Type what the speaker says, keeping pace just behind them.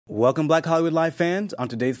Welcome, Black Hollywood Live fans. On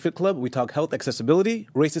today's Fit Club, we talk health accessibility,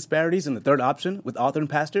 race disparities, and the third option with author and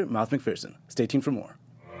pastor Miles McPherson. Stay tuned for more.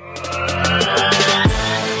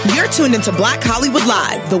 You're tuned into Black Hollywood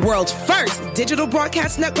Live, the world's first digital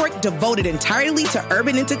broadcast network devoted entirely to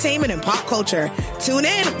urban entertainment and pop culture. Tune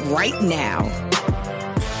in right now.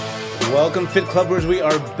 Welcome, Fit Clubbers. We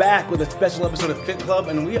are back with a special episode of Fit Club,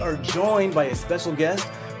 and we are joined by a special guest,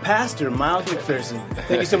 Pastor Miles McPherson.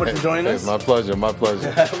 Thank you so much for joining us. My pleasure, my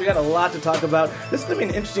pleasure. We got a lot to talk about. This is going to be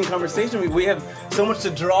an interesting conversation. We have so much to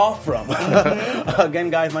draw from. Again,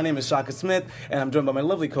 guys, my name is Shaka Smith, and I'm joined by my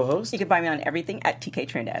lovely co-host. You can find me on everything at TK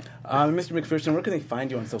Trinidad. Mr. McPherson, where can they find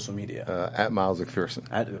you on social media? At Miles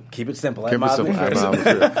McPherson. Keep it simple. Keep it simple. At Miles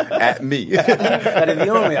McPherson. At me. That is the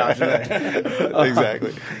only option there.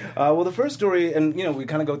 Exactly. Well, the first story, and we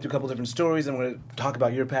kind of go through a couple different stories, and we're going to talk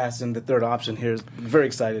about your past and the third option here. Is very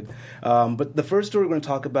excited. But the first story we're going to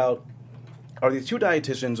talk about are these two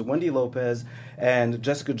dietitians, Wendy Lopez and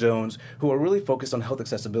Jessica Jones, who are really focused on health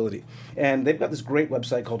accessibility. And they've got this great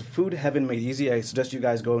website called Food Heaven Made Easy. I suggest you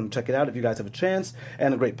guys go and check it out if you guys have a chance,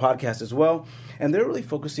 and a great podcast as well. And they're really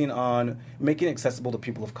focusing on making it accessible to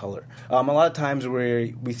people of color. A lot of times where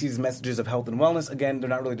we see these messages of health and wellness, again, they're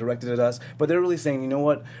not really directed at us, but they're really saying, you know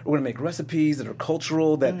what, we're going to make recipes that are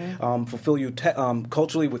cultural, that fulfill you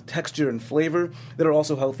culturally with texture and flavor, that are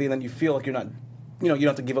also healthy, and then you feel like you're not, you don't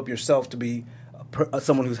have to give up yourself to be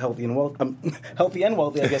someone who's healthy and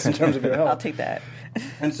wealthy, I guess, in terms of your health. I'll take that.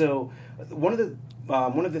 And so one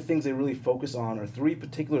of the things they really focus on are three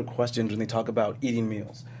particular questions when they talk about eating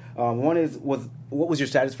meals. One is, what was your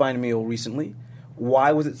satisfying meal recently?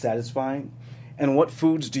 Why was it satisfying? And what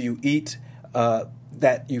foods do you eat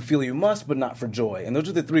that you feel you must, but not for joy? And those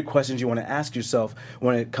are the three questions you want to ask yourself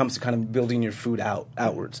when it comes to kind of building your food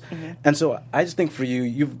outwards. Mm-hmm. And so I just think for you,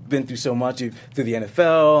 you've been through so much, through the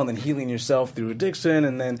NFL, and then healing yourself through addiction,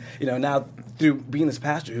 and then now through being this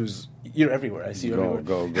pastor you're everywhere. I see you everywhere.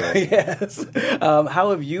 Go. Yes.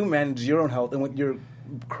 How have you managed your own health, and with your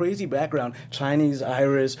crazy background, Chinese,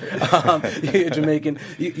 Irish, Jamaican,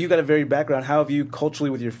 you got a varied background. How have you culturally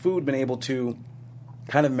with your food been able to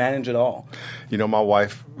kind of manage it all? My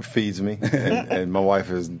wife feeds me, and my wife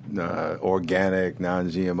is organic,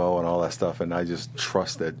 non-GMO, and all that stuff, and I just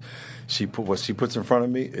trust that what she puts in front of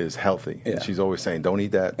me is healthy. Yeah. And she's always saying, don't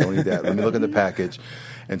eat that, let me look at the package.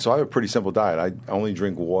 And so I have a pretty simple diet. I only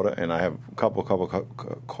drink water, and I have a couple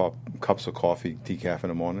cups of coffee, decaf in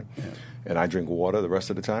the morning, and I drink water the rest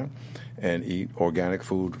of the time and eat organic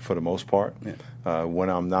food for the most part. Yeah. When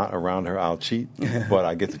I'm not around her, I'll cheat, but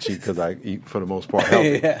I get to cheat because I eat, for the most part,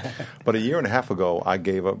 healthy. Yeah. But a year and a half ago, I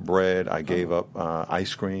gave up bread, I gave up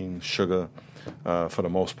ice cream, sugar, for the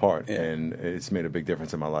most part, and it's made a big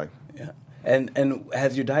difference in my life. Yeah. And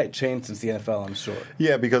has your diet changed since the NFL, I'm sure?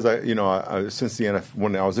 Yeah, because since the NFL,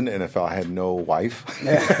 when I was in the NFL, I had no wife.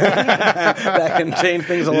 That can change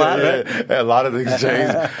things a lot, right? A lot of things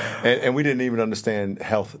changed, and we didn't even understand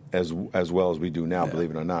health as well as we do now, believe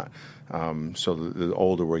it or not. So the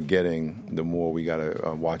older we're getting, the more we got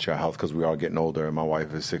to watch our health, because we are getting older. And my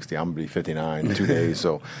wife is 60. I'm going to be 59 in 2 days.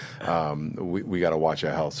 So we got to watch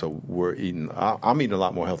our health. So we're eating. I'm eating a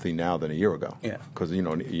lot more healthy now than a year ago. Yeah. Because a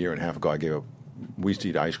year and a half ago, we used to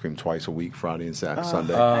eat ice cream twice a week, Friday and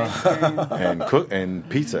Sunday, and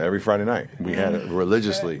pizza every Friday night. We had it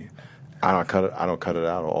religiously. I don't cut it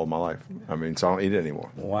out all my life. so I don't eat it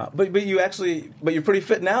anymore. Wow. But you're pretty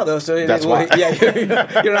fit now, though. So that's why.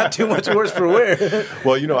 Yeah, you're not too much worse for wear.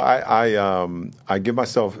 Well, I give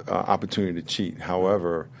myself opportunity to cheat.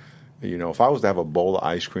 However, if I was to have a bowl of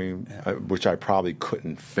ice cream, which I probably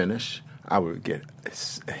couldn't finish, I would get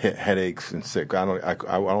headaches and sick. I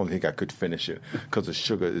don't think I could finish it because the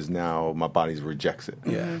sugar is now my body rejects it.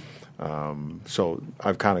 Yeah. So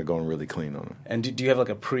I've kind of gone really clean on it. And do you have like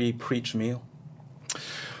a pre-preach meal?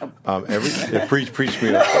 Preach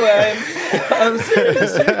meal. I'm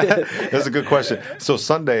serious. That's a good question. So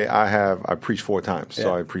Sunday I preach 4 times.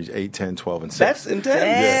 So I preach 8, 10, 12, and 6. That's intense.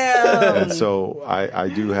 Yeah. And so I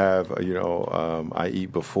do have, I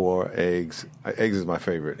eat before eggs. Eggs is my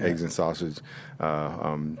favorite. Yeah. Eggs and sausage.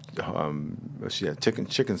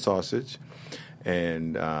 Chicken sausage.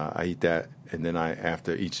 And I eat that. And then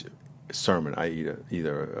after each sermon, I eat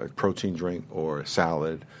either a protein drink or a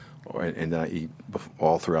salad. And then I eat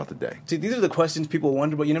all throughout the day. See, these are the questions people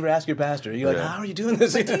wonder, but you never ask your pastor. You're like, how are you doing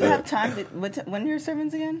this? But do you have time? When are your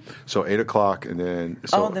sermons again? So 8 o'clock, and then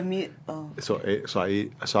the meat. Oh. So I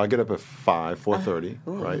eat. So I get up at 4:30,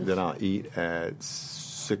 right? Then I'll eat at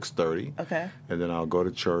 6:30. Okay. And then I'll go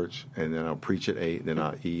to church, and then I'll preach at 8. Then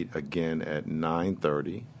I'll eat again at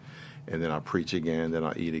 9:30, and then I'll preach again. Then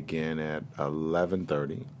I'll eat again at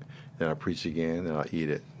 11:30. then I preach again, and I'll eat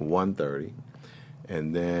at 1:30.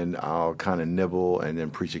 And then I'll kind of nibble and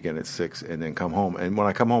then preach again at 6 and then come home. And when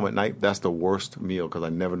I come home at night, that's the worst meal because I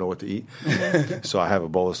never know what to eat. So I have a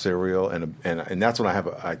bowl of cereal and that's when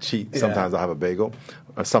I cheat. Sometimes I have a bagel.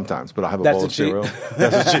 Sometimes, but I have a bowl of cereal.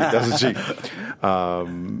 That's a cheat.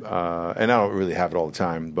 And I don't really have it all the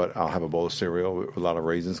time, but I'll have a bowl of cereal with a lot of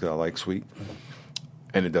raisins because I like sweet.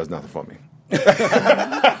 And it does nothing for me.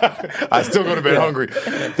 I still go to bed hungry.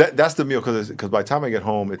 That's the meal because by the time I get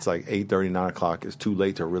home, it's like 8:30, 9 o'clock. It's too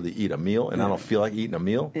late to really eat a meal, and I don't feel like eating a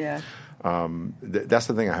meal. Yeah. That's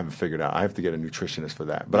the thing I haven't figured out. I have to get a nutritionist for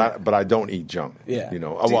that. But I don't eat junk. Yeah.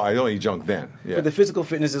 Well, I don't eat junk then. Yeah. But the physical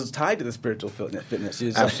fitness is tied to the spiritual fitness.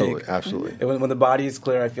 Absolutely, absolutely. And when the body is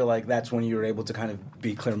clear, I feel like that's when you're able to kind of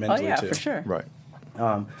be clear mentally too. For sure. Right.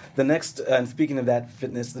 The next, and speaking of that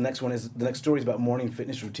fitness, the next story is about morning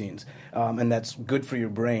fitness routines, and that's good for your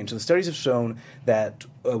brain. So the studies have shown that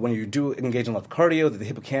when you do engage in a lot of cardio, that the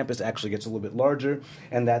hippocampus actually gets a little bit larger,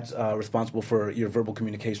 and that's responsible for your verbal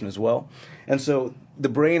communication as well. And so the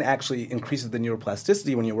brain actually increases the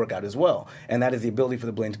neuroplasticity when you work out as well, and that is the ability for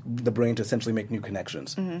the brain to essentially make new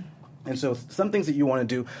connections. Mm-hmm. And so some things that you want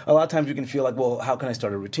to do, a lot of times you can feel like, well, how can I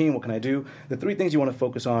start a routine? What can I do? The 3 things you want to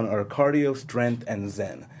focus on are cardio, strength, and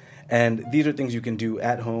Zen. And these are things you can do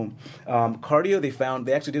at home. Cardio,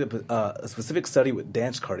 they actually did a specific study with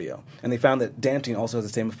dance cardio. And they found that dancing also has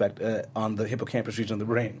the same effect on the hippocampus region of the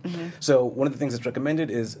brain. Mm-hmm. So one of the things that's recommended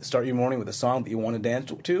is start your morning with a song that you want to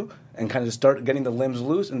dance to and kind of just start getting the limbs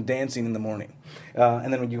loose and dancing in the morning.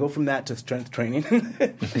 And then when you go from that to strength training,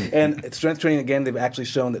 and strength training, again, they've actually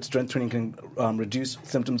shown that strength training can reduce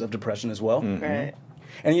symptoms of depression as well. Mm-hmm. Right.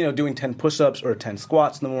 And, doing 10 push-ups or 10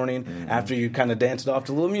 squats in the morning after you kind of dance it off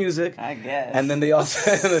to a little music. I guess. And then they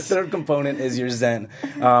also, the third component is your Zen.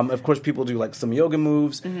 Of course, people do like some yoga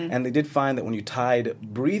moves, and they did find that when you tied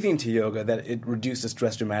breathing to yoga, that it reduced the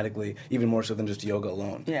stress dramatically, even more so than just yoga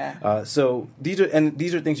alone. Yeah. So these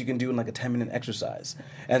are things you can do in like a 10-minute exercise.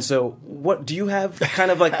 And so what do you have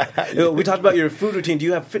kind of like, we talked about your food routine. Do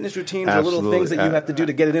you have fitness routines or little things that you have to do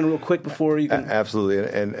to get it in real quick before you can? Absolutely.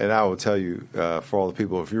 And I will tell you, for all the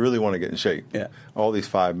people, if you really want to get in shape, all these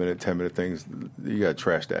 5-minute, 10-minute things, you got to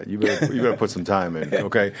trash that. You better put some time in,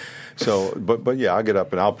 okay? So, but yeah, I'll get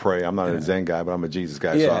up and I'll pray. I'm not a Zen guy, but I'm a Jesus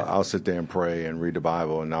guy. So I'll sit there and pray and read the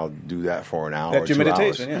Bible, and I'll do that for an hour. That's your 2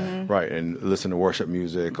 meditation, hours. Mm-hmm. Right, and listen to worship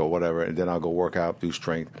music or whatever, and then I'll go work out, do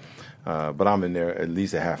strength. But I'm in there at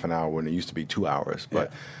least a half an hour when it used to be 2 hours.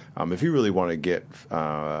 But if you really want to get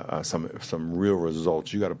some real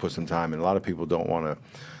results, you got to put some time in. A lot of people don't want to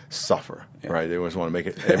suffer, right? They just want to make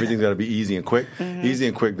it. Everything's got to be easy and quick. Mm-hmm. Easy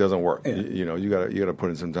and quick doesn't work. You got to put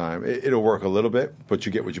in some time. It'll work a little bit, but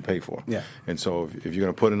you get what you pay for. Yeah. And so if you're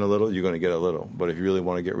going to put in a little, you're going to get a little. But if you really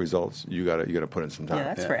want to get results, you got to put in some time. Yeah,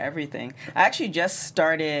 that's for everything. I actually just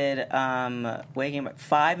started waking up at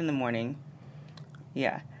 5 in the morning.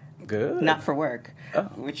 Yeah. Good. Not for work,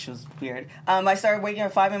 which was weird. I started waking up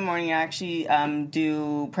at 5 in the morning. I actually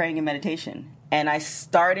do praying and meditation. And I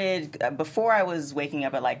started, before I was waking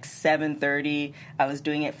up at like 7:30, I was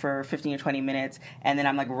doing it for 15 or 20 minutes, and then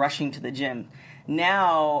I'm like rushing to the gym.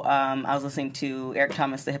 Now, I was listening to Eric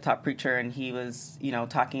Thomas, the hip-hop preacher, and he was,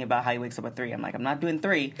 talking about how he wakes up at 3. I'm like, I'm not doing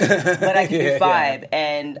 3, but I can do 5.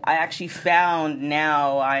 And I actually found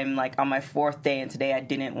now I'm like on my 4th day, and today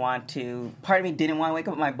part of me didn't want to wake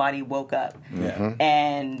up, but my body woke up. Yeah.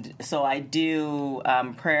 And so I do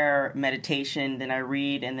prayer, meditation, then I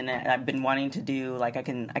read, and then I've been wanting to do, like, I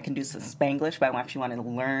can do some Spanglish, but I actually want to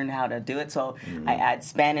learn how to do it. So I add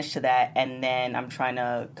Spanish to that, and then I'm trying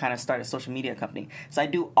to kind of start a social media company. So I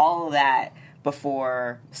do all of that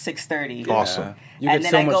before 6:30. Awesome. And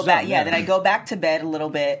then I go back. Then I go back to bed a little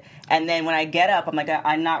bit, and then when I get up, I'm like,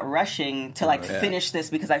 I'm not rushing to finish this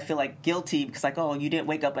because I feel like guilty because like, oh, you didn't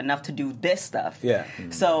wake up enough to do this stuff. Yeah.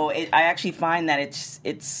 So I actually find that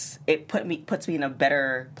it puts me in a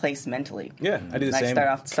better place mentally. Yeah, I do the same.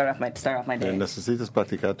 Start off my day. Necesitas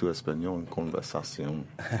practicar tu español en conversación.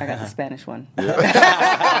 I got the Spanish one. And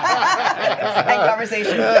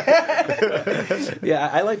conversation. Yeah,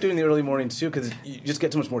 I like doing the early mornings too because you just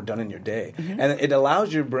get so much more done in your day, and it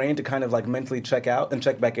allows your brain to kind of like mentally check out and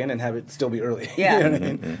check back in and have it still be early. Yeah. You know what I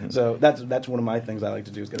mean? So that's one of my things I like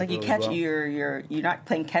to do. Is get like up you early catch as well. you're not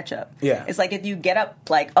playing catch up. Yeah. It's like if you get up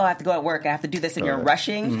like, oh, I have to go at work, I have to do this, and you're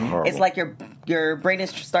rushing. Horrible. It's like your your brain is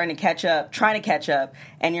starting to trying to catch up,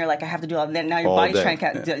 and you're like, I have to do all. And then now your All body's day. trying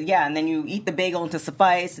to and then you eat the bagel to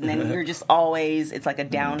suffice, and then you're just always, it's like a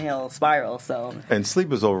downhill spiral. So And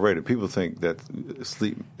sleep is overrated. People think that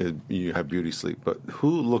you have beauty sleep, but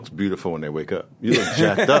who looks beautiful when they wake up? You look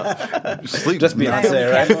jacked up. Sleep. Just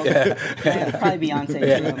Beyonce, right? Yeah, probably Beyonce.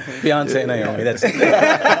 Too. Beyonce and Naomi. That's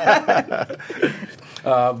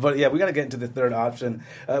but yeah, we got to get into the third option.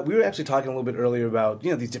 We were actually talking a little bit earlier about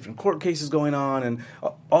these different court cases going on and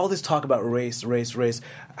all this talk about race.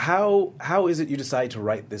 How is it you decide to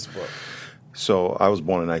write this book? So I was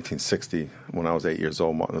born in 1960. When I was 8 years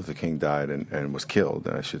old, Martin Luther King died and was killed,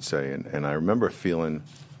 I should say. And I remember feeling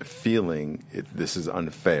this is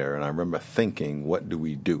unfair. And I remember thinking, what do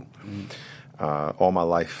we do? All my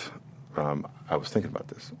life, I was thinking about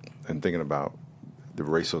this and thinking about the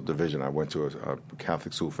racial division. I went to a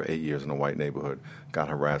Catholic school for 8 years in a white neighborhood, got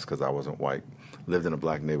harassed because I wasn't white, lived in a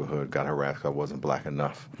black neighborhood, got harassed because I wasn't black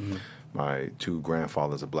enough. My two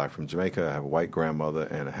grandfathers are black from Jamaica. I have a white grandmother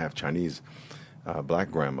and a half Chinese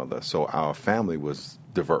black grandmother. So our family was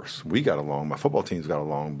diverse. We got along. My football teams got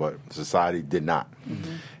along, but society did not.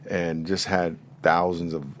 And just had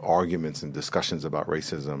thousands of arguments and discussions about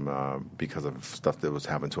racism because of stuff that was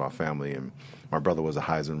happening to our family. And my brother was a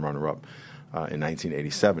Heisman runner-up in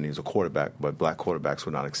 1987. He was a quarterback, but black quarterbacks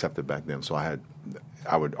were not accepted back then. So I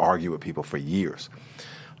would argue with people for years.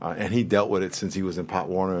 And he dealt with it since he was in Pop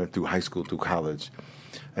Warner, through high school, through college.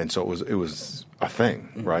 And so it was a thing,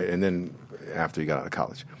 right? And then after he got out of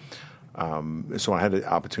college. So I had the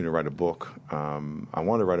opportunity to write a book. I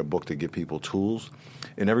wanted to write a book to give people tools.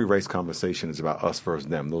 In every race conversation, it's about us versus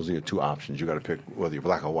them. Those are your two options. You got to pick whether you're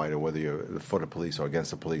black or white, or whether you're for the police or against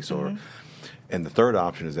the police. And the third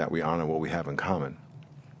option is that we honor what we have in common.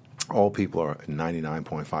 All people are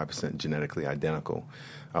 99.5% genetically identical.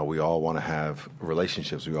 We all want to have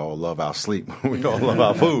relationships. We all love our sleep. We all love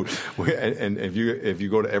our food. And if you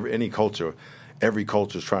go to any culture, every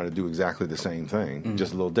culture is trying to do exactly the same thing,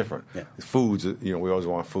 just a little different. Yeah. Foods, we always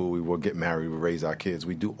want food. We will get married. We raise our kids.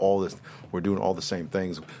 We do all this. We're doing all the same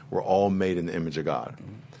things. We're all made in the image of God.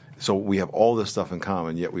 So we have all this stuff in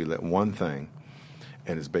common, yet we let one thing,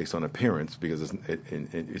 and it's based on appearance, because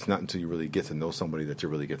it's not until you really get to know somebody that you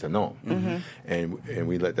really get to know them. And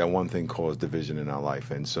we let that one thing cause division in our life.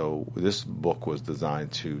 And so this book was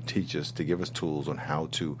designed to teach us, to give us tools on how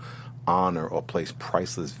to honor or place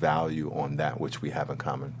priceless value on that which we have in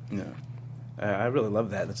common. Yeah, I really love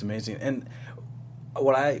that. That's amazing. And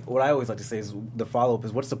what I always like to say is the follow-up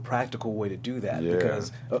is, what's the practical way to do that? Yeah.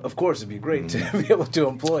 Because of course it'd be great to be able to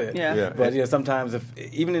employ it. Yeah. But sometimes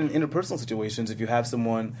even in interpersonal situations, if you have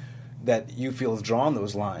someone that you feel has drawn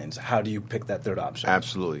those lines, how do you pick that third option?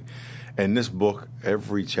 Absolutely. And this book,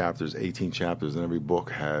 every chapter is 18 chapters, and every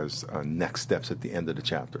book has next steps at the end of the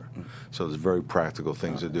chapter. So there's very practical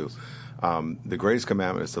things to do. The greatest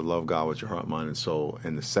commandment is to love God with your heart, mind, and soul.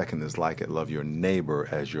 And the second is like it, love your neighbor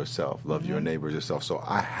as yourself. Love your neighbor as yourself. So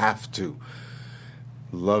I have to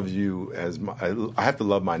love you I have to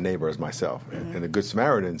love my neighbor as myself. And the Good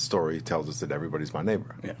Samaritan story tells us that everybody's my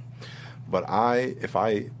neighbor. Yeah. But if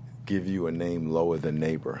I give you a name lower than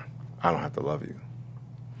neighbor, I don't have to love you.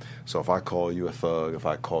 So if I call you a thug, if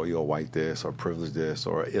I call you a white this or privileged this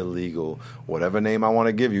or illegal, whatever name I want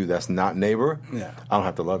to give you that's not neighbor, I don't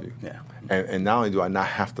have to love you. Yeah. And not only do I not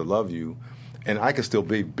have to love you, and I can still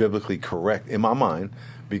be biblically correct in my mind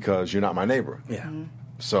because you're not my neighbor. Yeah.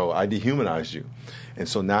 So I dehumanized you. And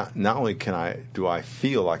so not only do I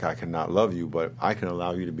feel like I cannot love you, but I can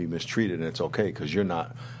allow you to be mistreated, and it's okay because you're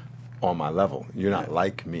not on my level. You're not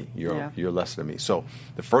like me. You're less than me. So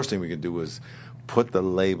the first thing we can do is put the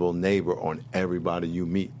label neighbor on everybody you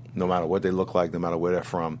meet, no matter what they look like, no matter where they're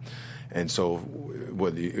from. And so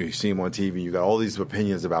whether you see them on TV, you got all these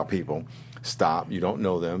opinions about people. Stop. You don't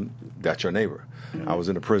know them. That's your neighbor. I was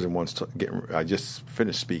in a prison once. I just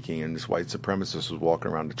finished speaking, and this white supremacist was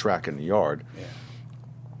walking around the track in the yard.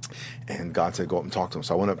 And God said, go up and talk to him.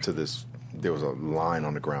 So I went up to this. There was a line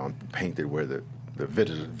on the ground painted where the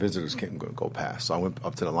visitors can't go past. So I went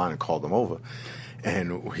up to the line and called them over.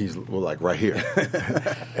 And we're like right here.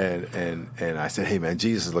 and I said, hey, man,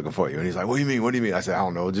 Jesus is looking for you. And he's like, what do you mean? What do you mean? I said, I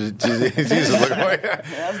don't know. Jesus is looking for you.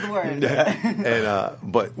 That's the word.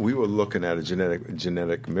 But we were looking at a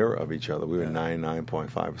genetic mirror of each other. We were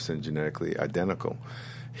 99.5% genetically identical.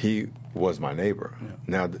 He was my neighbor.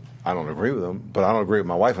 Now, I don't agree with him, but I don't agree with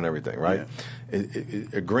my wife on everything, right?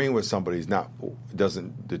 Agreeing with somebody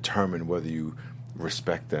doesn't determine whether you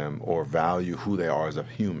respect them or value who they are as a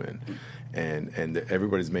human. And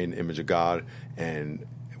everybody's made in the image of God, and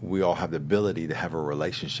we all have the ability to have a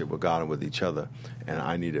relationship with God and with each other. And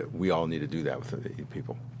we all need to do that with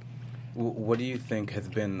people. What do you think has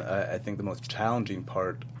been, I think, the most challenging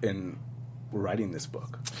part in writing this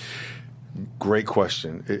book? Great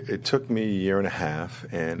question. It took me a year and a half,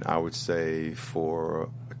 and I would say for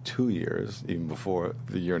 2 years, even before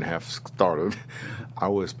the year and a half started, I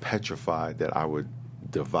was petrified that I would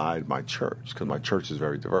divide my church, because my church is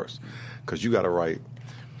very diverse. Because you got to write,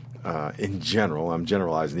 in general, I'm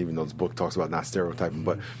generalizing, even though this book talks about not stereotyping,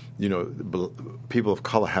 but people of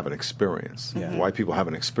color have an experience. Yeah. White people have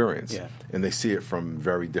an experience, and they see it from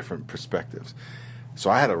very different perspectives. So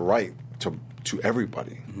I had to write to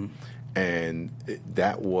everybody. And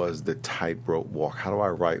that was the tightrope walk. How do I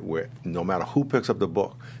write where no matter who picks up the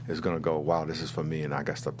book is going to go, wow, this is for me, and I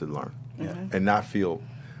got stuff to learn, and not feel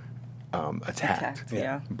attacked,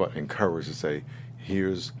 but encouraged to say,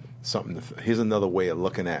 here's something. Here's another way of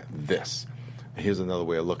looking at this. Here's another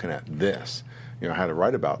way of looking at this. I had to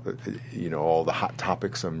write about all the hot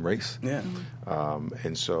topics on race,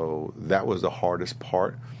 and so that was the hardest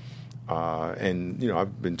part. And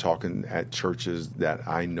I've been talking at churches that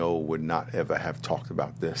I know would not ever have talked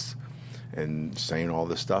about this, and saying all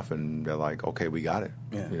this stuff, and they're like, "Okay, we got it.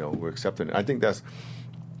 We're accepting it." I think that's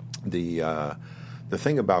the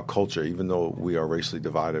thing about culture. Even though we are racially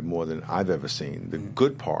divided more than I've ever seen, the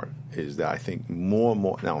good part is that I think more and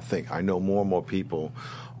more. Now, I know more and more people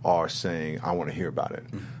are saying, I want to hear about it.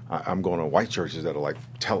 I'm going to white churches that are like,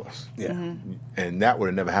 tell us. And that would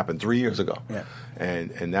have never happened 3 years ago.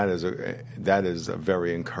 And that is a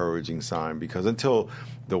very encouraging sign, because until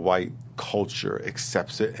the white culture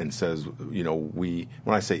accepts it and says, when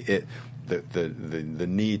I say it, the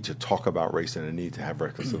need to talk about race and the need to have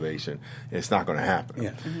reconciliation, it's not going to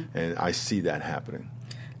happen. And I see that happening.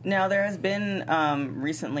 Now, there has been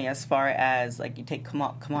recently, as far as, like, you take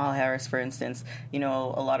Kamala Harris, for instance, a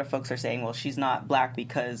lot of folks are saying, well, she's not black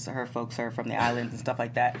because her folks are from the islands and stuff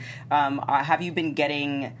like that. Have you been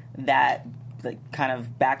getting that kind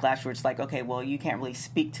of backlash where it's like, okay, well, you can't really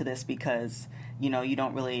speak to this because, you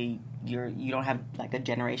don't really, you don't have, like, a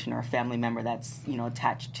generation or a family member that's,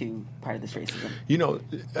 attached to part of this racism?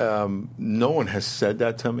 No one has said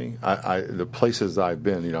that to me. The places I've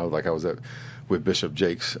been, like I was with Bishop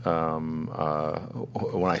Jakes, when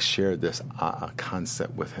I shared this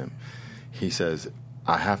concept with him, he says,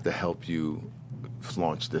 I have to help you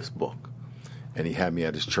launch this book. And he had me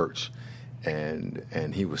at his church.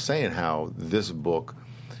 And he was saying how this book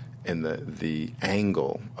and the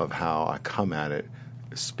angle of how I come at it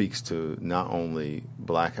speaks to not only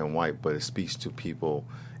black and white, but it speaks to people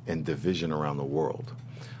in division around the world.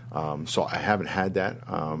 So I haven't had that.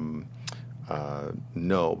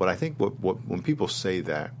 No, but I think when people say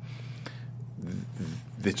that,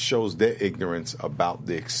 it shows their ignorance about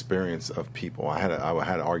the experience of people. I had an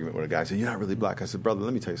argument with a guy. He said, "You're not really black." I said, "Brother,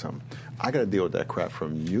 let me tell you something. I got to deal with that crap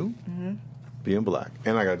from you, being black,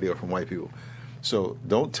 and I got to deal from white people. So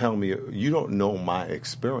don't tell me you don't know my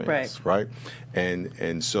experience, right?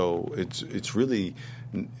 And so it's really,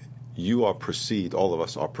 you are perceived. All of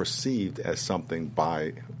us are perceived as something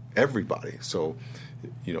by everybody. So."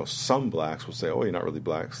 Some blacks will say, "Oh, you're not really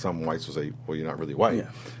black." Some whites will say, "Well, you're not really white."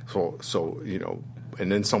 So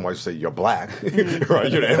and then some whites will say, "You're black,"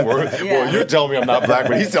 right? You're the N-word. Well, you're telling me I'm not black,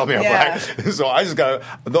 but he's telling me I'm black. So I just got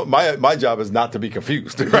to. My job is not to be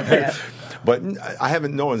confused, right? But I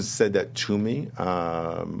haven't. No one said that to me.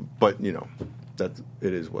 But that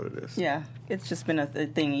it is what it is. Yeah, it's just been a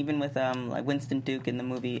thing. Even with like Winston Duke in the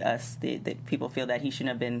movie Us, that people feel that he shouldn't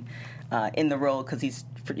have been in the role because he's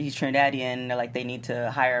Trinidadian. Like they need to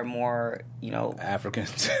hire more,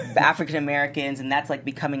 African Americans, and that's like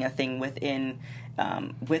becoming a thing within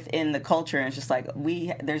the culture. And it's just like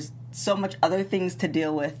there's so much other things to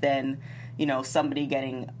deal with than somebody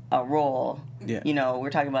getting a role. We're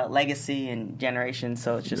talking about legacy and generation,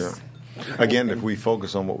 so it's just. Yeah. Again, if we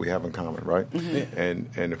focus on what we have in common, right? And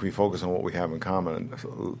if we focus on what we have in common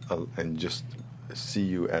and just see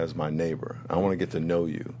you as my neighbor, I want to get to know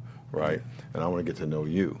you, right? And I want to get to know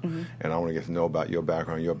you, and I want to get to know about your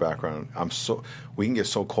background. We can get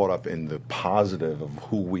so caught up in the positive of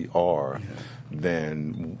who we are,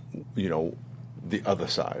 than the other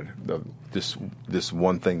side, this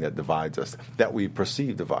one thing that divides us, that we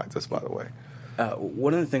perceive divides us. By the way.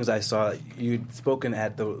 One of the things I saw, you'd spoken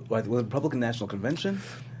at the Republican National Convention.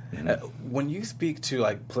 When you speak to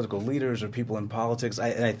like political leaders or people in politics,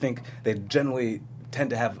 I think they generally tend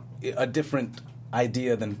to have a different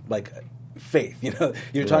idea than like faith.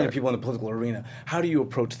 You're talking to people in the political arena. How do you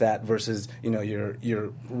approach that versus your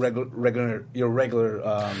regular?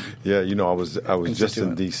 I was just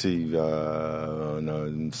in D.C.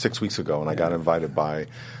 6 weeks ago, and I got invited by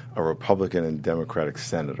a Republican and Democratic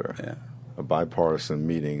senator. a bipartisan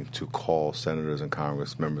meeting to call senators and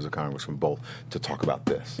Congress, members of Congress from both, to talk about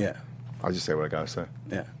this. Yeah. I'll just say what I got to say.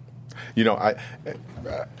 Yeah. You know,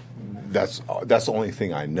 that's the only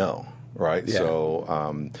thing I know, right? Yeah.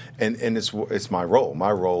 So, and it's my role.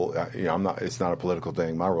 My role, you know, it's not a political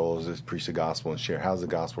thing. My role is to preach the gospel and share how's the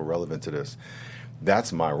gospel relevant to this.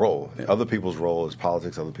 That's my role. Yeah. Other people's role is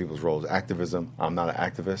politics. Other people's role is activism. I'm not an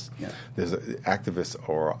activist. Yeah. There's an activist,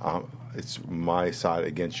 or it's my side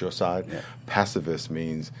against your side. Yeah. Pacifist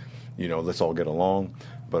means, you know, let's all get along.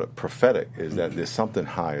 But prophetic is that there's something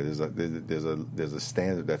higher. There's a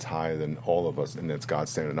standard that's higher than all of us, and that's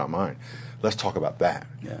God's standard, not mine. Let's talk about that.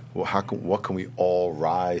 Yeah. Well, what can we all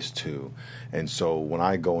rise to? And so when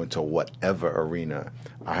I go into whatever arena,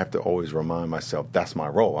 I have to always remind myself that's my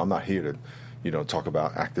role. I'm not here to, you know, talk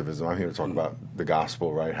about activism. I'm here to talk about the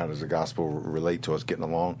gospel, right? How does the gospel relate to us getting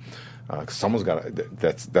along? Because someone's got to.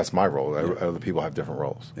 That's my role. Yeah. Other people have different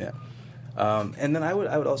roles. Yeah. And then I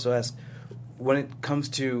would also ask, when it comes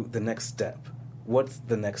to the next step, what's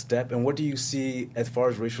the next step, and what do you see as far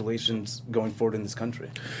as racial relations going forward in this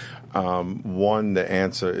country? One, the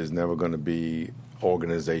answer is never going to be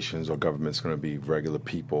organizations or governments. Going to be regular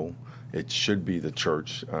people. It should be the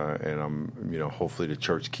church, and hopefully the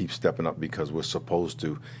church keeps stepping up, because we're supposed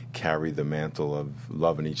to carry the mantle of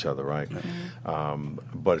loving each other, right? Mm-hmm.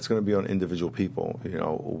 But it's going to be on individual people. You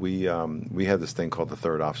know, we had this thing called the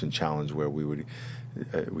Third Option Challenge, where we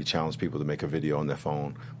challenge people to make a video on their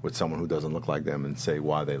phone with someone who doesn't look like them and say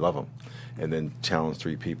why they love them, and then challenge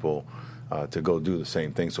 3 people to go do the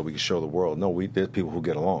same thing, so we can show the world, no, there's people who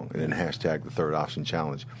get along, and then hashtag the Third Option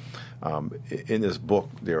Challenge. In this book,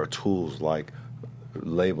 there are tools like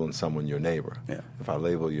labeling someone your neighbor. Yeah. If I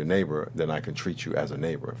label your neighbor, then I can treat you as a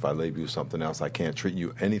neighbor. If I label you something else, I can't treat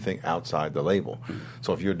you anything outside the label. Mm-hmm.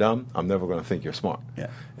 So if you're dumb, I'm never going to think you're smart. Yeah.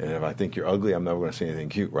 And if I think you're ugly, I'm never going to see anything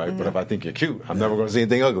cute, right? Mm-hmm. But if I think you're cute, I'm never going to see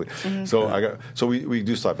anything ugly. Mm-hmm. So we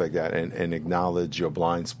do stuff like that, and acknowledge your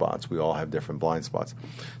blind spots. We all have different blind spots.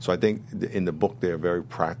 So I think in the book there are very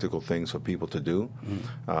practical things for people to do.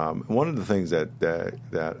 Mm-hmm. One of the things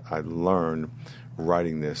that I learned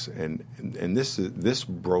writing this, and this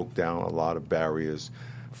broke down a lot of barriers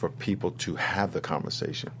for people to have the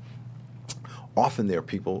conversation. Often there are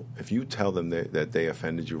people, if you tell them that they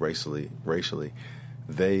offended you racially,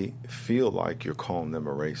 they feel like you're calling them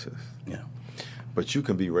a racist. Yeah. But you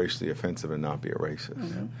can be racially offensive and not be a racist.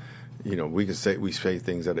 Mm-hmm. You know, we say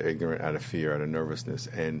things that are ignorant, out of fear, out of nervousness,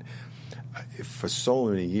 and for so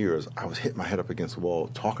many years I was hitting my head up against the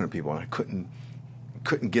wall talking to people, and I couldn't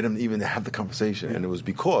get them even to have the conversation. Yeah. And it was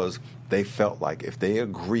because they felt like if they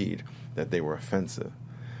agreed that they were offensive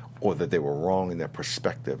or that they were wrong in their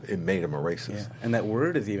perspective, it made them a racist. Yeah. And that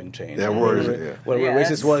word has even changed. That word is, what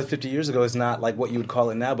racist was 50 years ago is not like what you would call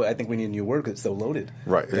it now, but I think we need a new word because it's so loaded.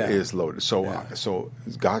 Right, yeah. It is loaded. So so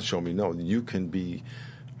God showed me, no, you can be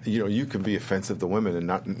offensive to women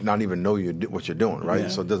and not even know what you're doing, right? Yeah.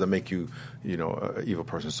 So it doesn't make you, an evil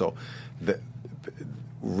person. So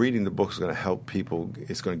reading the book is going to help people.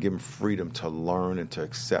 It's going to give them freedom to learn and to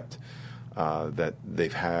accept that they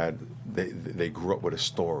grew up with a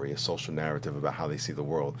story, a social narrative about how they see the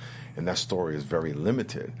world, and that story is very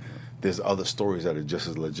limited. There's other stories that are just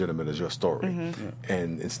as legitimate as your story. Mm-hmm. Yeah.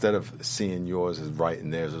 And instead of seeing yours as right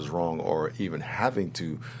and theirs as wrong, or even having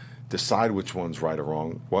to decide which one's right or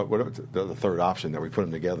wrong, whatever the third option, that we put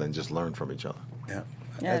them together and just learn from each other. Yeah.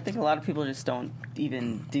 Yeah, I think a lot of people just don't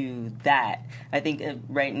even do that. I think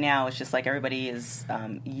right now it's just like everybody is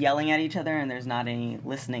yelling at each other and there's not any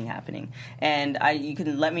listening happening. And you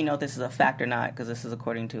can let me know if this is a fact or not, because this is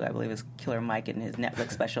according to, I believe, it's Killer Mike in his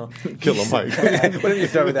Netflix special. Killer Mike. What did you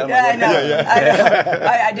start with that? Yeah, I know.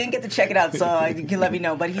 Yeah. I didn't get to check it out, so you can let me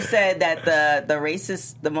know. But he said that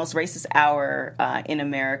the most racist hour in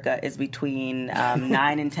America is between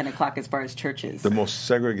 9 and 10 o'clock as far as churches. The most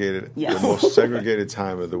segregated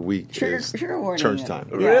time of the week is church time.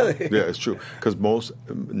 Yeah. Really? Yeah, it's true. Because most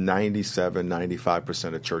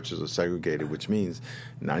 95% of churches are segregated, which means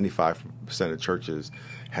 95% of churches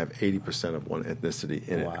have 80% of one ethnicity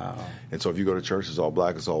in it. Wow. And so if you go to church, it's all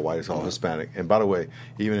black, it's all white, it's all Hispanic. And by the way,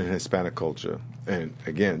 even in Hispanic culture, and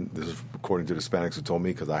again, this is according to the Hispanics who told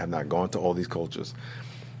me, because I have not gone to all these cultures,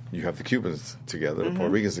 you have the Cubans together, the Puerto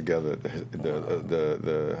Ricans together,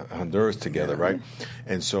 the Honduras together, right?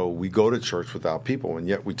 And so we go to church with our people, and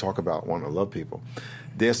yet we talk about wanting to love people.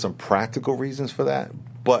 There's some practical reasons for that,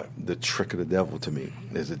 but the trick of the devil to me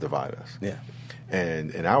is to divide us. Yeah.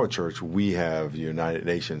 And in our church, we have United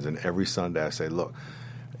Nations, and every Sunday I say, look,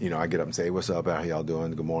 I get up and say, hey, what's up, how y'all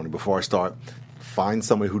doing, good morning. Before I start, find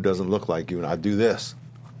somebody who doesn't look like you, and I do this.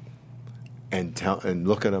 and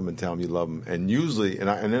look at them and tell them you love them. And usually, and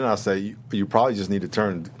then I'll say, you probably just need to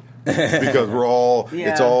turn. Because we're all,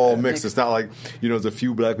 it's all mixed. It's not like, there's a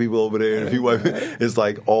few black people over there and a few white people. It's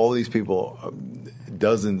like all these people,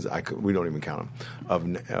 dozens, we don't even count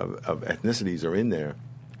them, of ethnicities are in there.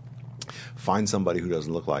 Find somebody who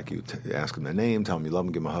doesn't look like you, ask them their name, tell them you love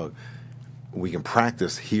them, give them a hug. We can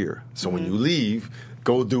practice here. So when you leave,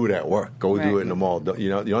 go do it at work. Go do it in the mall. You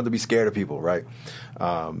don't have to be scared of people, right?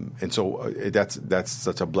 And so that's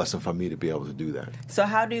such a blessing for me to be able to do that. So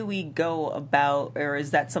how do we go about, or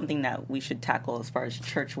is that something that we should tackle as far as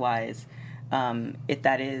church-wise, if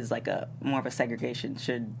that is like more of a segregation?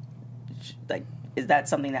 Is that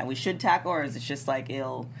something that we should tackle, or is it just like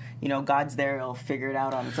God's there, he'll figure it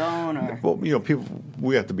out on its own? Or? Well,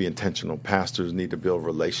 we have to be intentional. Pastors need to build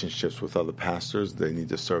relationships with other pastors. They need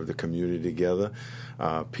to serve the community together.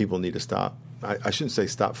 People need to stop. I shouldn't say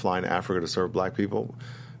stop flying to Africa to serve black people,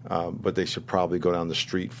 but they should probably go down the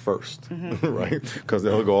street first, right? Because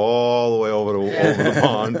they'll go all the way over the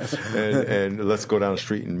pond, and let's go down the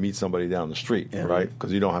street and meet somebody down the street, right?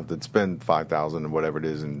 Because you don't have to spend $5,000 or whatever it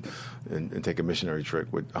is and take a missionary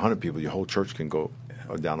trip. With 100 people, your whole church can go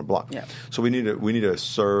down the block. Yeah. So we need to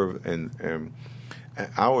serve, and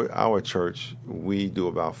our church, we do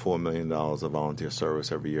about $4 million of volunteer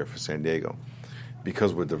service every year for San Diego.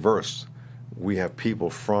 Because we're diverse, we have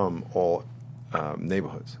people from all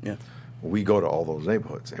neighborhoods. Yeah. We go to all those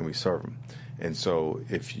neighborhoods and we serve them. And so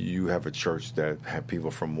if you have a church that have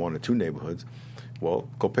people from one or two neighborhoods, well,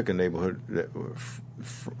 go pick a neighborhood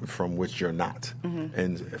from which you're not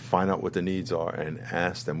and find out what the needs are and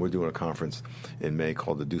ask them. We're doing a conference in May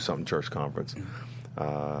called the Do Something Church Conference.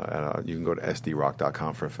 And you can go to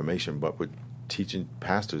sdrock.com for information, but we're teaching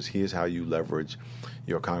pastors, here's how you leverage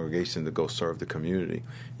your congregation to go serve the community.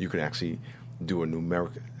 You can actually do a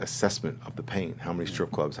numeric assessment of the pain. How many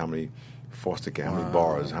strip clubs, how many foster care, how many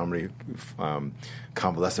bars, how many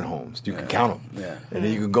convalescent homes. You can count them. Yeah. And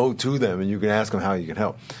then you can go to them and you can ask them how you can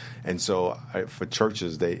help. And so for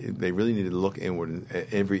churches, they really need to look inward.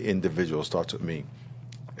 Every individual starts with me.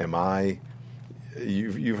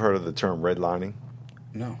 You've heard of the term redlining?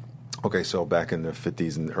 No. Okay, so back in the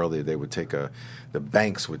 50s and earlier, the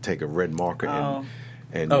banks would take a red marker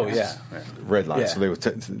and redline. Yeah. So they would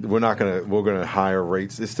we're going to higher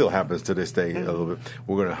rates. It still happens to this day a little bit.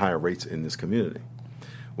 We're going to higher rates in this community.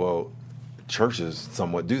 Well, churches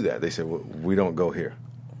somewhat do that. They say, well, we don't go here.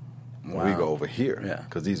 Wow. We go over here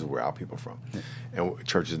because these are where our people are from. Yeah. And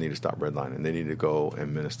churches need to stop redlining. They need to go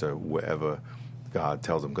and minister wherever God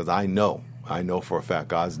tells them. Because I know for a fact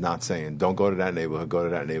God's not saying, don't go to that neighborhood, go to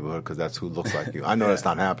that neighborhood because that's who looks like you. I know that's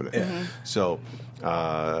not happening. Yeah. So,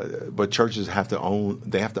 but churches have to own it,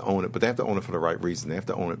 but they have to own it for the right reason. They have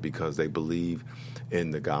to own it because they believe in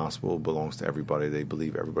the gospel belongs to everybody. They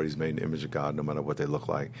believe everybody's made in the image of God no matter what they look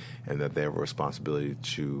like, and that they have a responsibility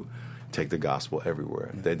to take the gospel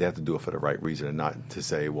everywhere. They have to do it for the right reason and not to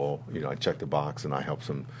say, well, I checked the box and I help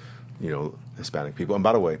some, Hispanic people. And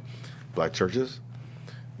by the way, black churches,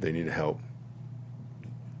 they need help.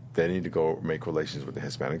 They need to go make relations with the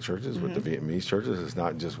Hispanic churches, with the Vietnamese churches. It's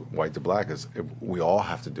not just white to black. We all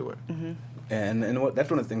have to do it. Mm-hmm. And that's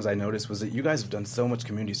one of the things I noticed was that you guys have done so much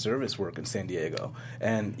community service work in San Diego.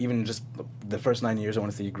 And even just the first 9 years, I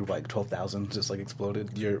want to say you grew like 12,000, just like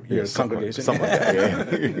exploded your congregation. Something like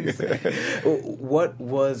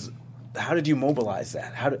that, How did you mobilize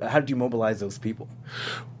that? How did you mobilize those people?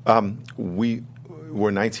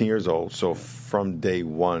 We're 19 years old, so from day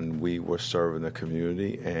one, we were serving the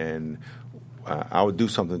community, and our Do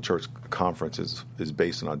Something Church conference is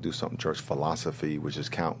based on our Do Something Church philosophy, which is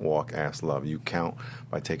count, walk, ask, love. You count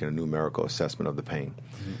by taking a numerical assessment of the pain.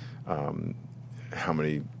 Mm-hmm. How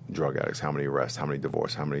many drug addicts, how many arrests, how many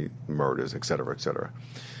divorces, how many murders, et cetera, et cetera.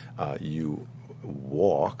 You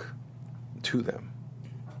walk to them.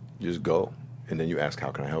 You just go, and then you ask,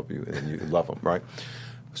 how can I help you? And then you love them, right?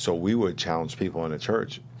 So we would challenge people in the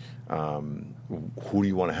church, who do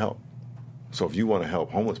you want to help? So if you want to help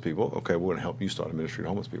homeless people, okay, we're going to help you start a ministry to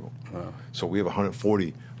homeless people. Wow. So we have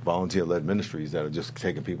 140 volunteer-led ministries that are just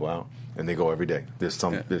taking people out, and they go every day. There's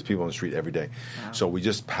people on the street every day. Wow. So we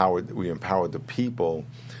empowered the people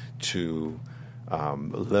to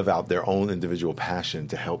live out their own individual passion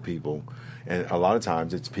to help people. And a lot of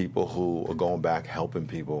times it's people who are going back helping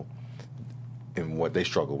people in what they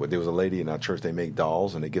struggle with. There was a lady in our church, they make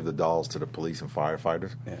dolls, and they give the dolls to the police and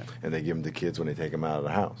firefighters, and they give them to kids when they take them out of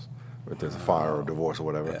the house. If there's a fire or divorce or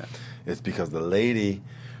whatever. Yeah. It's because the lady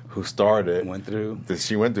who started went through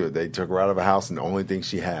it. They took her out of a house, and the only thing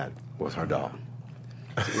she had was her doll.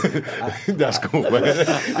 That's cool, man.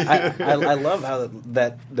 I love how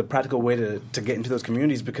that the practical way to get into those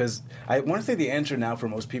communities, because I want to say the answer now for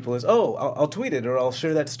most people is, I'll tweet it or I'll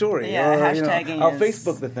share that story, yeah, or hashtagging I'll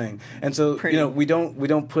Facebook the thing, and so we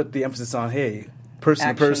don't put the emphasis on person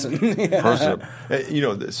to person.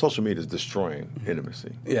 Person. Social media is destroying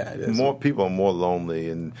intimacy. Yeah, it is. More people are more lonely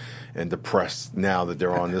and depressed now that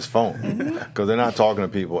they're on this phone because they're not talking to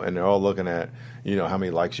people and they're all looking at how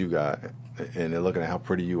many likes you got. And they're looking at how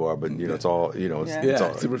pretty you are, but it's all it's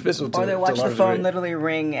all superficial. Or they watch the phone literally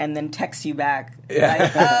ring and then text you back.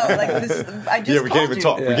 Yeah. This. I just we can't even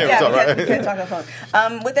talk. Yeah. We can't even talk, right? We can't talk on the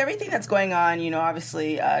phone. With everything that's going on,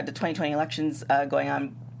 obviously the 2020 elections going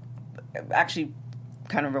on. Actually,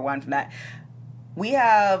 kind of rewind from that. We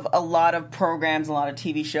have a lot of programs, a lot of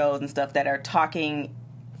TV shows and stuff that are talking.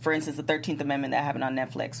 For instance, the 13th Amendment that happened on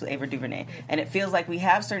Netflix with Ava DuVernay. And it feels like we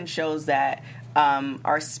have certain shows that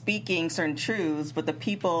are speaking certain truths, but the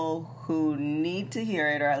people who need to hear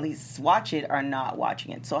it or at least watch it are not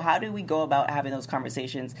watching it. So how do we go about having those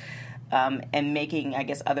conversations and making, I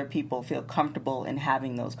guess, other people feel comfortable in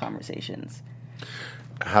having those conversations?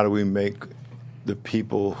 How do we make the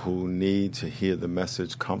people who need to hear the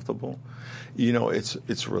message comfortable?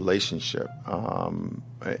 It's a relationship.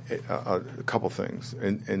 A couple things.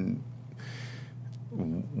 And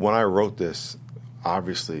when I wrote this,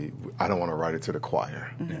 obviously, I don't want to write it to the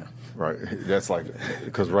choir. Mm-hmm. Yeah. Right? That's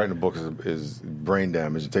because writing a book is brain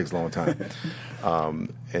damage. It takes a long time.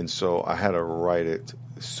 And so I had to write it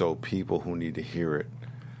so people who need to hear it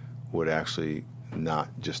would actually not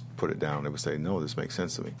just put it down. They would say, no, this makes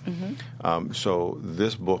sense to me. Mm-hmm. So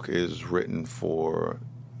this book is written for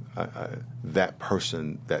that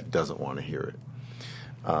person that doesn't want to hear it.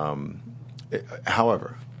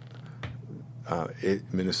 However,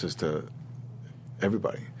 it ministers to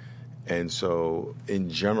everybody. And so in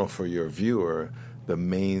general, for your viewer, the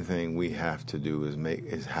main thing we have to do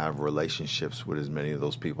is have relationships with as many of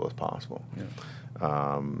those people as possible. Yeah.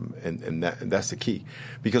 And that's the key.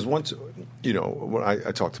 Because once, when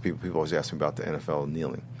I talk to people always ask me about the NFL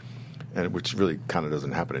kneeling, and which really kind of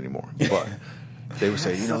doesn't happen anymore. But they would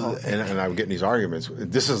say, and I would get in these arguments.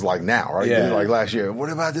 This is like now, right? Yeah. Like last year. What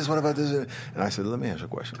about this? What about this? And I said, let me ask you a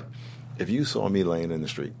question. If you saw me laying in the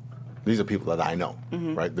street, these are people that I know,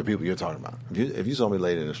 mm-hmm. right? The people you're talking about. If you saw me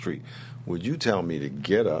laying in the street, would you tell me to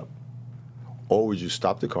get up, or would you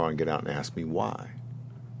stop the car and get out and ask me why?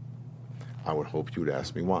 I would hope you would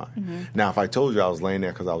ask me why. Mm-hmm. Now, if I told you I was laying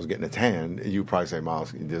there because I was getting a tan, you'd probably say,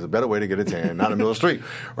 Miles, there's a better way to get a tan, not in the middle of the street,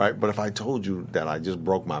 right? But if I told you that I just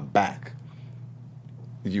broke my back,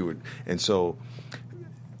 you would. And so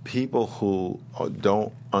people who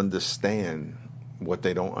don't understand what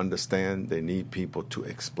they don't understand, they need people to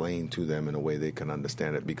explain to them in a way they can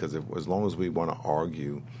understand it, because as long as we want to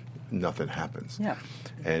argue, nothing happens. Yeah.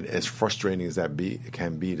 And as frustrating as that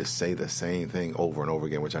can be to say the same thing over and over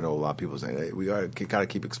again, which I know a lot of people say, hey, we got to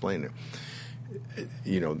keep explaining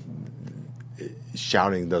it.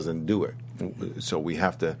 Shouting doesn't do it. So we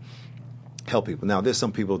have to help people. Now, there's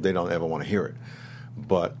some people, they don't ever want to hear it.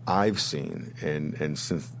 But I've seen, and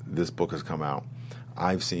since this book has come out,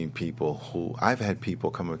 I've had people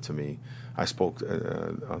come up to me. I spoke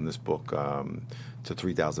on this book to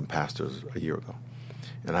 3,000 pastors a year ago.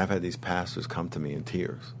 And I've had these pastors come to me in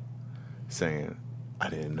tears saying, I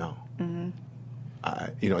didn't know. Mm-hmm.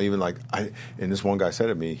 And this one guy said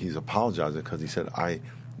to me, he's apologizing because he said, I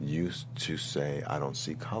used to say I don't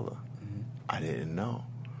see color. Mm-hmm. I didn't know.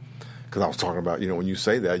 Because I was talking about, when you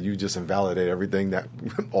say that, you just invalidate everything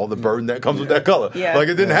all the burden that comes with that color. Yeah. Like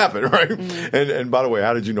it didn't happen, right? Mm-hmm. And by the way,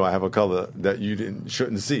 how did you know I have a color that you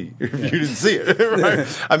shouldn't see if you didn't see it, right?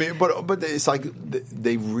 I mean, but it's like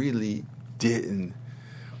they really didn't.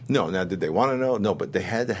 No, now did they want to know? No, but they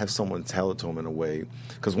had to have someone tell it to them in a way.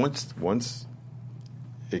 Because once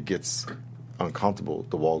it gets uncomfortable,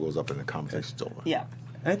 the wall goes up and the conversation's over. Yeah.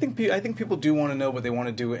 And I think people do want to know, but they want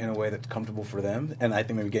to do it in a way that's comfortable for them. And I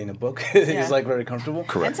think maybe getting a book is very comfortable.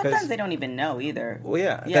 Correct. And sometimes they don't even know either. Well,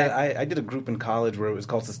 yeah. I did a group in college where it was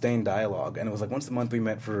called Sustained Dialogue, and it was like once a month we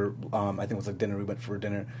met for I think it was like dinner. We went for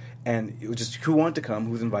dinner, and it was just who wanted to come,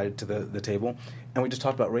 who was invited to the table, and we just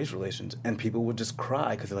talked about race relations, and people would just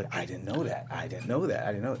cry because they're like, I didn't know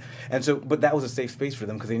that. And so, but that was a safe space for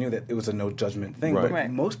them because they knew that it was a no judgment thing. Right.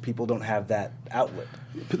 But most people don't have that outlet.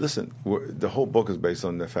 But listen, the whole book is based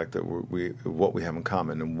on the fact that what we have in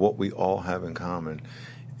common, and what we all have in common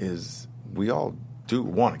is we all do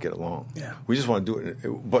want to get along. Yeah. We just want to do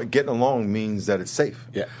it. But getting along means that it's safe.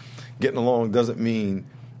 Yeah. Getting along doesn't mean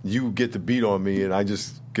you get to beat on me and I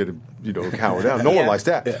just get to cower down. No one likes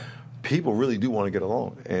that. Yeah. People really do want to get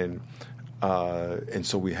along. And And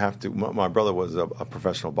so we have to. My brother was a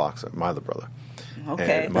professional boxer. My other brother.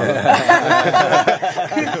 Okay. And my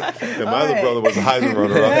other brother was a Heisman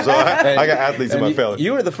runner-up. So I got athletes in my family.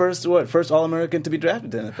 You were the first All-American to be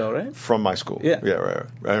drafted to the NFL, right? From my school. Yeah. Yeah, right.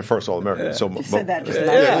 And first All-American. Yeah. So You said that just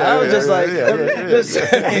I was just like,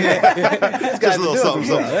 just a little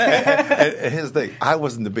something. And here's the thing. I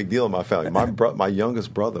wasn't the big deal in my family. My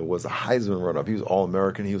youngest brother was a Heisman runner-up. He was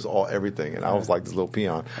All-American. He was all everything. And I was like this little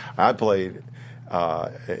peon. I played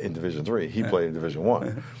in Division III. He played in Division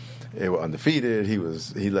I. They were undefeated. He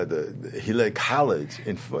led college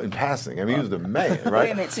in passing. I mean, he was the man, right?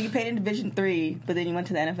 Wait a minute. So you played in Division III, but then you went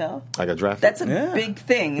to the NFL? I got drafted. That's a big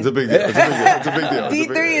thing. It's a big deal. It's a big deal.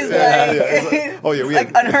 D3 is we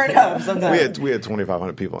had unheard of sometimes. We had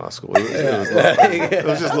 2,500 people in our school. It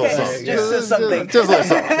was just a little something. Just something. Just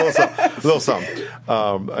a little something.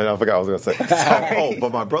 And I forgot what I was going to say.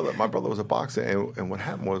 But my brother was a boxer, and what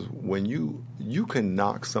happened was when you can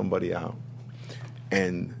knock somebody out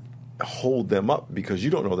and hold them up because you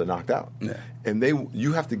don't know they're knocked out, and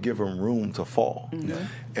you have to give them room to fall. And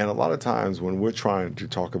a lot of times when we're trying to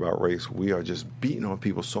talk about race, we are just beating on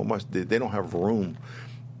people so much that they don't have room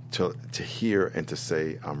to hear and to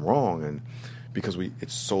say I'm wrong, and because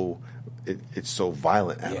it's so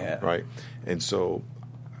violent at them, right? And so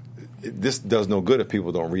this does no good if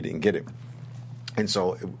people don't read it and get it. And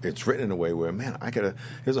so it's written in a way where, man,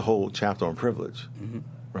 here's a whole chapter on privilege,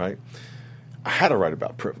 right? I had to write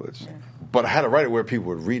about privilege, but I had to write it where people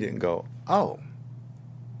would read it and go, oh.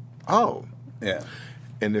 Yeah.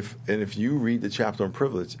 And if you read the chapter on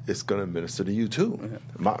privilege, it's going to minister to you too.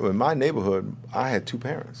 In my neighborhood, I had two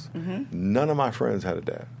parents. None of my friends had a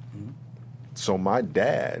dad. So my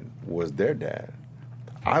dad was their dad.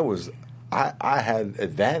 I had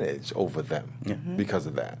advantage over them because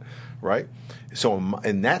of that, right? So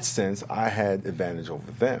in that sense, I had advantage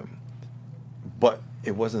over them. But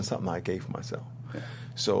it wasn't something I gave myself.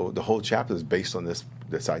 So the whole chapter is based on this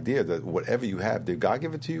idea that whatever you have, did God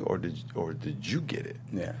give it to you, or did you get it?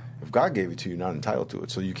 Yeah. If God gave it to you, you're not entitled to it,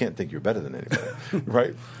 so you can't think you're better than anybody,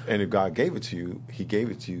 right? And if God gave it to you, He gave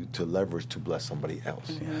it to you to leverage to bless somebody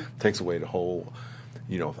else. Takes away the whole,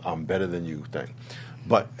 I'm better than you thing.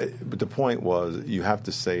 But the point was, you have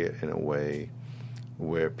to say it in a way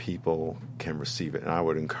where people can receive it. And I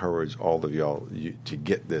would encourage all of y'all to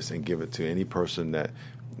get this and give it to any person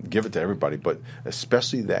give it to everybody, but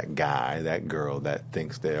especially that guy, that girl that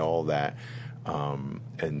thinks they're all that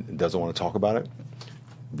and doesn't want to talk about it.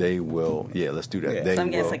 They will, let's do that. Some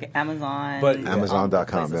guess like Amazon. But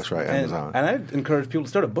Amazon.com, that's right, Amazon. And I'd encourage people to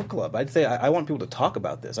start a book club. I'd say I want people to talk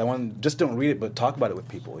about this. Just don't read it, but talk about it with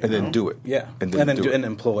people. Then do it. Yeah. And then do it. And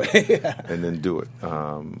employ. And then do it.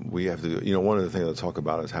 We have to, one of the things I talk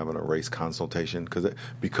about is having a race consultation,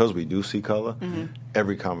 because we do see color,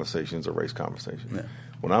 every conversation is a race conversation. Yeah.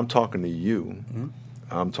 When I'm talking to you,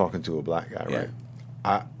 I'm talking to a black guy,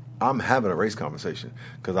 right? I'm having a race conversation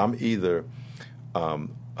because I'm either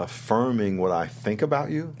affirming what I think about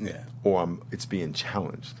you, or it's being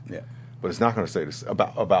challenged. Yeah. But it's not going to say this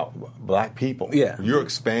about black people. Yeah. You're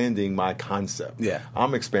expanding my concept. Yeah.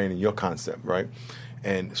 I'm expanding your concept, right?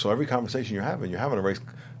 And so every conversation you're having a race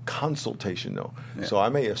consultation, though. Yeah. So I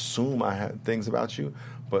may assume I have things about you,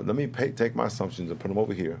 but let me take my assumptions and put them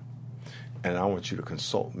over here. And I want you to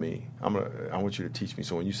consult me. I want you to teach me.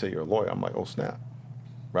 So when you say you're a lawyer, I'm like, oh, snap.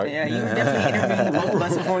 Right? Yeah, you were definitely interviewing the both of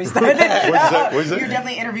us before we started. What'd you say? You're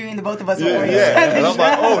definitely interviewing the both of us before we started. And I'm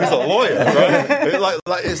like, oh, he's a lawyer,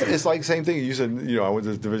 right? It's like the same thing. You said, I went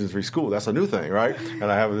to Division III school. That's a new thing, right? And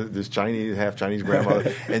I have this half Chinese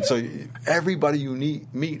grandmother. And so everybody you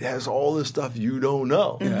meet has all this stuff you don't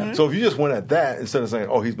know. Mm-hmm. So if you just went at that instead of saying,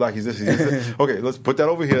 oh, he's black, he's this, he's this. Okay, let's put that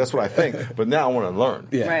over here. That's what I think. But now I want to learn.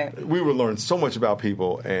 Yeah. Right. We would learn so much about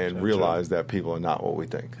people and realize that people are not what we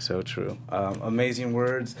think. So true. Amazing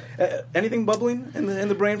words. Anything bubbling in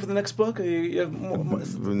the brain for the next book? You have more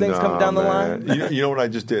things coming down the line? You know what I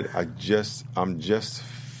just did? I'm just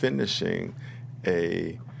finishing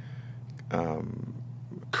a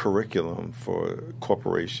curriculum for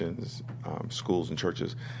corporations, schools, and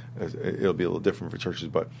churches. It'll be a little different for churches,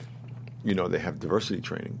 but they have diversity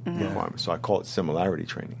training requirements. So I call it similarity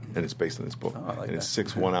training, and it's based on this book. It's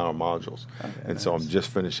 6 1-hour modules. Okay, so I'm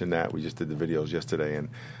just finishing that. We just did the videos yesterday, and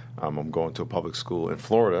I'm going to a public school in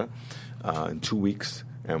Florida in 2 weeks,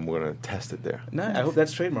 and we're going to test it there. Nice. I hope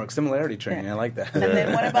that's trademark, similarity training. I like that. And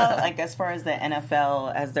then what about, as far as the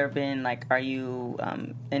NFL, has there been, are you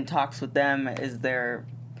in talks with them? Is there,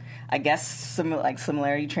 I guess,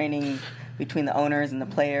 similarity training between the owners and the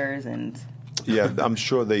players and... Yeah, I'm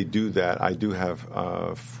sure they do that. I do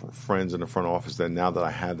have friends in the front office that now that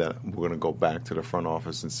I have that, we're going to go back to the front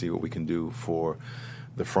office and see what we can do for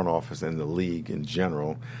the front office and the league in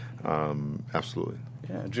general. Absolutely.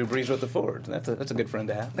 Yeah, Drew Brees wrote the forward. That's a good friend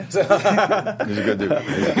to have. He's a good dude.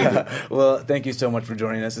 Well, thank you so much for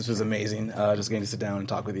joining us. This was amazing. Just getting to sit down and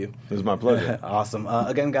talk with you. It was my pleasure. Awesome.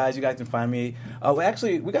 Again, guys, you guys can find me.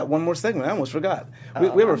 We got one more segment. I almost forgot. We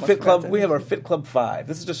have our Fit Club. We have our Fit Club 5.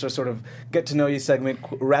 This is just our sort of get to know you segment,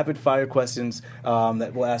 rapid fire questions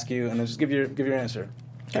that we'll ask you, and then just give your answer.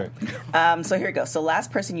 Okay. So here we go. So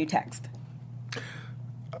last person you text.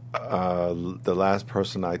 The last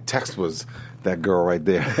person I text was that girl right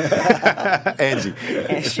there, Angie.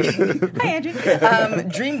 Hi, Angie.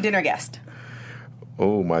 Dream dinner guest.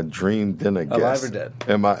 Oh, my dream dinner guest. Alive or dead?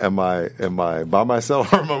 Am I by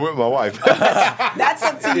myself or am I with my wife? That's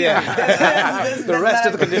up to you. Yeah. The rest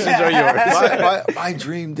of the conditions are yours. my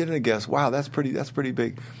dream dinner guest. Wow, that's pretty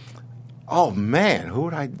big. Oh man, who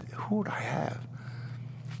would I have?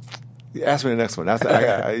 Ask me the next one.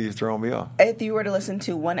 You're throwing me off. If you were to listen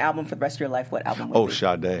to one album for the rest of your life, what album would it be?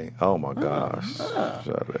 Sade. Oh my gosh.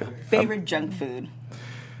 Sade. Favorite junk food?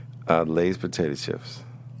 Lay's potato chips.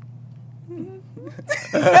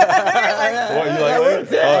 That's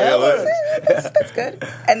good.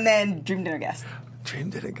 And then dream dinner guest. Dream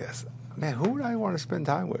dinner guest. Man, who would I want to spend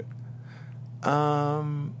time with?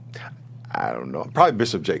 I don't know. Probably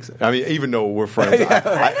Bishop Jackson. I mean, even though we're friends.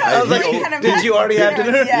 Did you already have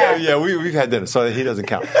dinner? Yeah, we've had dinner, so he doesn't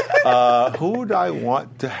count. Who would I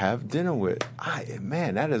want to have dinner with?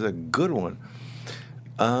 Man, that is a good one.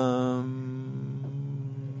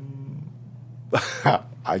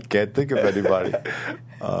 I can't think of anybody.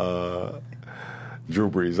 Drew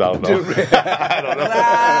Brees. I don't know.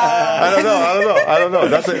 I don't know.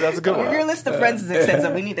 That's a good one. Your list of friends is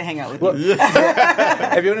extensive. We need to hang out with you.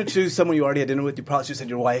 If you want to choose someone you already had dinner with, you probably should have said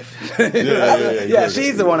your wife. Yeah,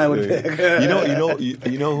 she's the one I would pick. You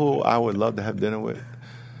know who I would love to have dinner with?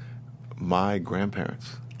 My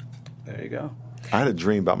grandparents. There you go. I had a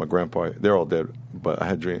dream about my grandpa. They're all dead, but I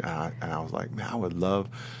had a dream, and I was like, man, I would love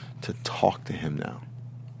to talk to him now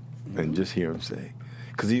and just hear him say.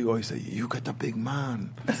 Because he always say, you got the big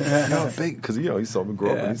man. You're a big... Because, he saw me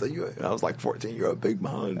grow up, and he said, I was like 14, you're a big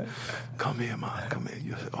man. Come here, man, come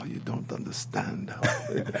here. You don't understand.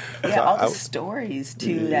 All the stories,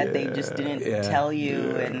 too, that they just didn't tell you.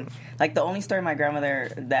 Yeah. And, like, the only story my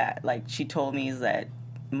grandmother that, like, she told me is that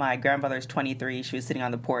my grandmother's 23. She was sitting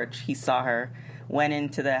on the porch. He saw her, went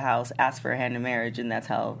into the house, asked for her hand in marriage, and that's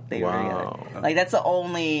how they were together. Like, that's the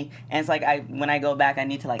only, and it's like, when I go back, I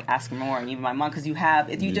need to, like, ask more, and even my mom, because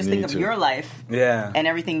if you just think of your life, and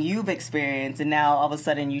everything you've experienced, and now all of a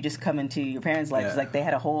sudden you just come into your parents' life, it's like they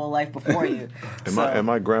had a whole life before you. And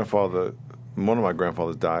my grandfather, one of my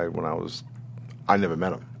grandfathers died when I never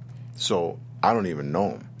met him, so I don't even know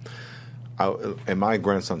him. And my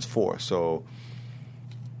grandson's 4, so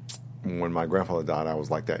when my grandfather died, I was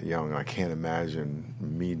like that young. I can't imagine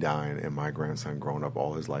me dying and my grandson growing up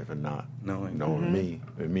all his life and not knowing me,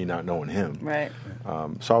 and me not knowing him. Right.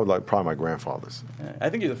 So I would like probably my grandfathers. I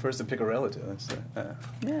think you're the first to pick a relative. That's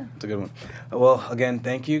a good one. Well, again,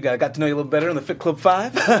 thank you. Got to know you a little better on the Fit Club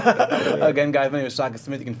 5. Again, guys, my name is Shaka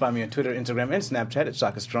Smith. You can find me on Twitter, Instagram, and Snapchat at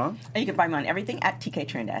Shaka Strong. And you can find me on everything at TK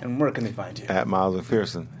Trinidad. And where can they find you? At Miles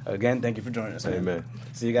McPherson. Again, thank you for joining us. Man. Amen.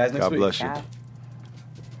 See you guys next week. God bless you. Bye.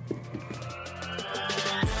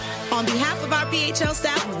 On behalf of our BHL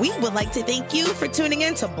staff, we would like to thank you for tuning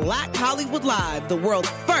in to Black Hollywood Live, the world's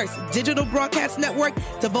first digital broadcast network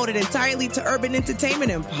devoted entirely to urban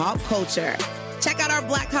entertainment and pop culture. Check out our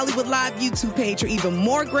Black Hollywood Live YouTube page for even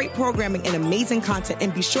more great programming and amazing content,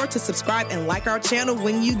 and be sure to subscribe and like our channel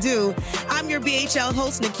when you do. I'm your BHL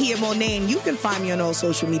host, Nakia Monet, and you can find me on all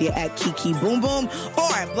social media at Kiki Boom Boom or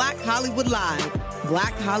at Black Hollywood Live.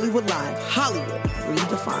 Black Hollywood Live, Hollywood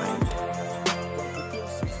redefined.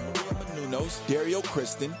 Dario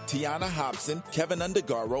Kristen, Tiana Hobson, Kevin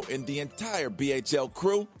Undergaro, and the entire BHL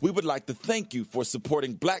crew, we would like to thank you for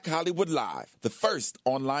supporting Black Hollywood Live, the first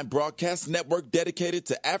online broadcast network dedicated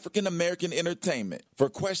to African American entertainment. For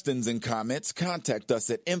questions and comments, contact us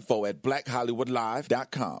at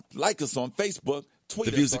info@blackhollywoodlive.com. Like us on Facebook.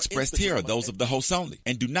 The views expressed here are those of the hosts only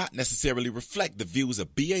and do not necessarily reflect the views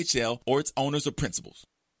of BHL or its owners or principals.